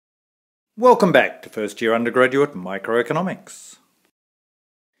Welcome back to first year undergraduate microeconomics.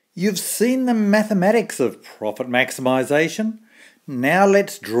 You've seen the mathematics of profit maximisation. Now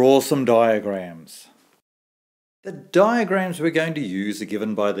let's draw some diagrams. The diagrams we're going to use are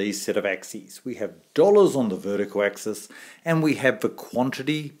given by these set of axes. We have dollars on the vertical axis and we have the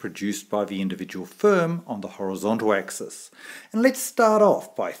quantity produced by the individual firm on the horizontal axis. And let's start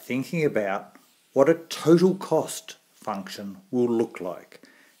off by thinking about what a total cost function will look like.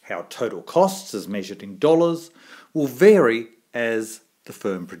 How total costs, as measured in dollars, will vary as the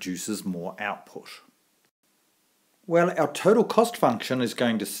firm produces more output. Well, our total cost function is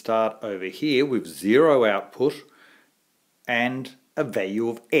going to start over here with zero output and a value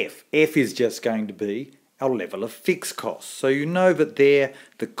of f. F is just going to be our level of fixed costs. So you know that there,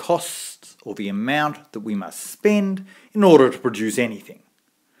 the costs or the amount that we must spend in order to produce anything.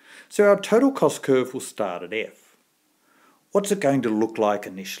 So our total cost curve will start at f. What's it going to look like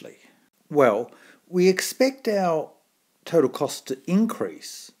initially? Well, we expect our total cost to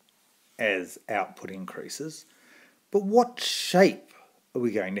increase as output increases, but what shape are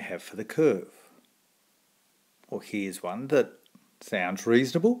we going to have for the curve? Well, here's one that sounds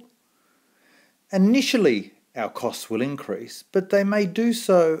reasonable. Initially, our costs will increase, but they may do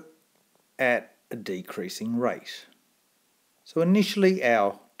so at a decreasing rate. So initially,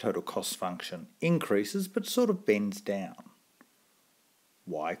 our total cost function increases, but sort of bends down.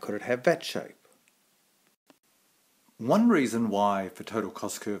 Why could it have that shape? One reason why the total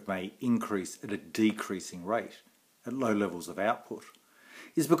cost curve may increase at a decreasing rate at low levels of output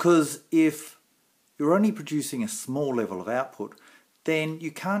is because if you're only producing a small level of output, then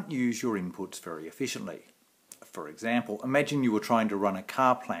you can't use your inputs very efficiently. For example, imagine you were trying to run a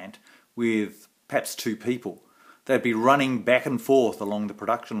car plant with perhaps 2 people. They'd be running back and forth along the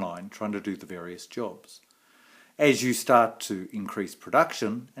production line trying to do the various jobs. As you start to increase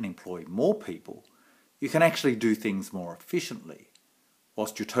production and employ more people, you can actually do things more efficiently.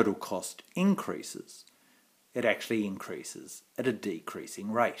 Whilst your total cost increases, it actually increases at a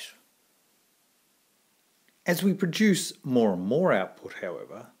decreasing rate. As we produce more and more output,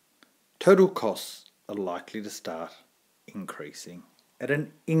 however, total costs are likely to start increasing at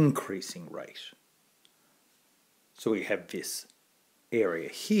an increasing rate. So we have this area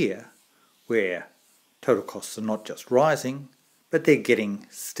here where total costs are not just rising, but they're getting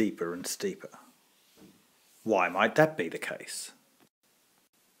steeper and steeper. Why might that be the case?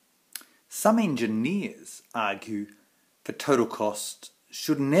 Some engineers argue that total costs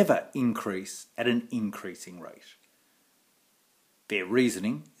should never increase at an increasing rate. Their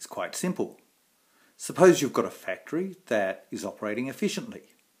reasoning is quite simple. Suppose you've got a factory that is operating efficiently.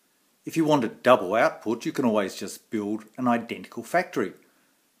 If you want to double output, you can always just build an identical factory.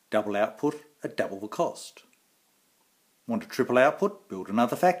 Double output at double the cost. Want to triple output? Build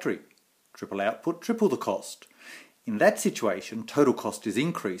another factory. Triple output, triple the cost. In that situation, total cost is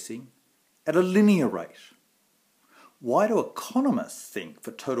increasing at a linear rate. Why do economists think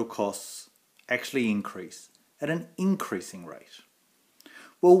that total costs actually increase at an increasing rate?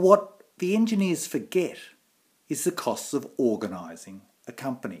 Well, what the engineers forget is the costs of organising a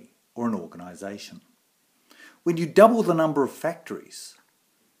company or an organisation. When you double the number of factories,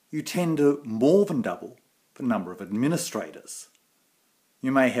 you tend to more than double the number of administrators. You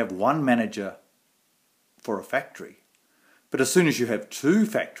may have one manager for a factory, but as soon as you have 2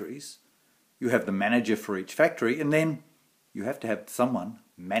 factories, you have the manager for each factory, and then you have to have someone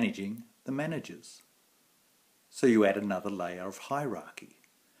managing the managers. So you add another layer of hierarchy.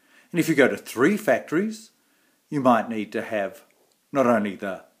 And if you go to 3 factories, you might need to have not only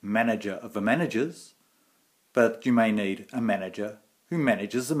the manager of the managers, but you may need a manager who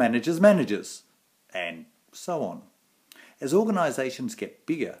manages the manager's managers, and so on. As organisations get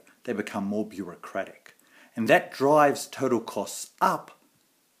bigger, they become more bureaucratic, and that drives total costs up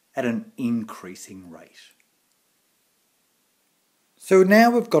at an increasing rate. So now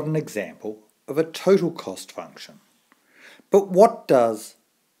we've got an example of a total cost function. But what does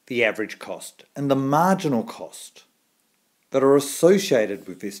the average cost and the marginal cost that are associated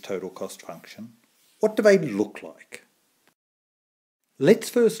with this total cost function, what do they look like?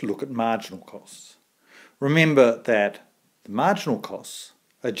 Let's first look at marginal costs. Remember that the marginal costs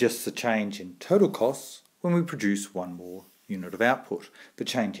are just the change in total costs when we produce one more unit of output, the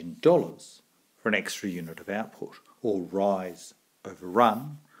change in dollars for an extra unit of output, or rise over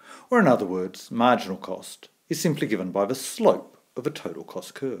run, or in other words, marginal cost is simply given by the slope of a total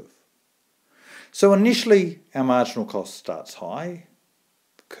cost curve. So initially our marginal cost starts high,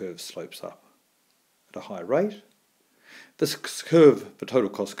 the curve slopes up at a high rate. This curve, the total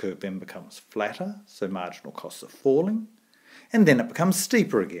cost curve, then becomes flatter, so marginal costs are falling, and then it becomes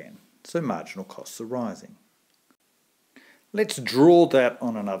steeper again. so marginal costs are rising. Let's draw that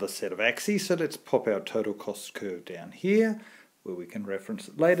on another set of axes, so let's pop our total cost curve down here, where we can reference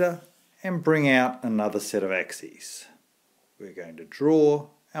it later, and bring out another set of axes. We're going to draw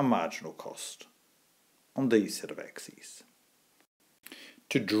our marginal cost on these set of axes.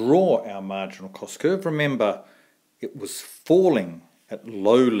 To draw our marginal cost curve, remember it was falling at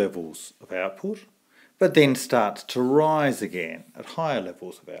low levels of output, but then starts to rise again at higher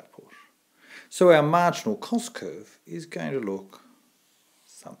levels of output. So our marginal cost curve is going to look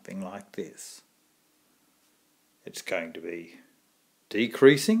something like this. It's going to be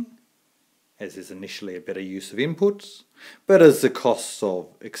decreasing, as is initially a better use of inputs, but as the costs of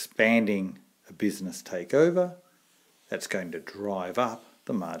expanding a business take over, that's going to drive up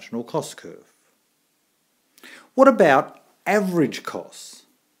the marginal cost curve. What about average costs?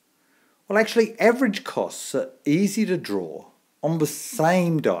 Well, actually, average costs are easy to draw on the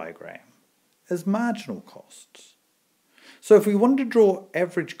same diagram as marginal costs. So if we want to draw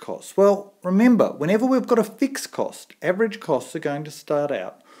average costs, well, remember, whenever we've got a fixed cost, average costs are going to start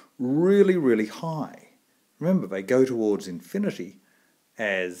out really, really high. Remember, they go towards infinity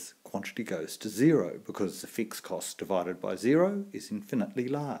as quantity goes to zero, because the fixed cost divided by zero is infinitely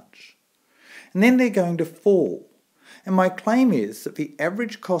large. And then they're going to fall. And my claim is that the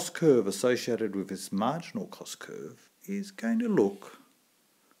average cost curve associated with this marginal cost curve is going to look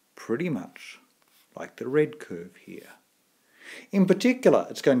pretty much like the red curve here. In particular,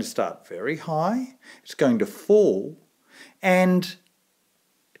 it's going to start very high, it's going to fall, and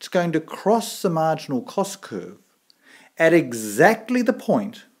it's going to cross the marginal cost curve at exactly the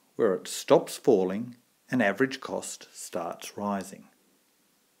point where it stops falling and average cost starts rising.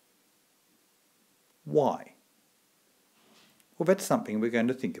 Why? Well, that's something we're going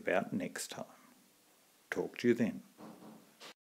to think about next time. Talk to you then.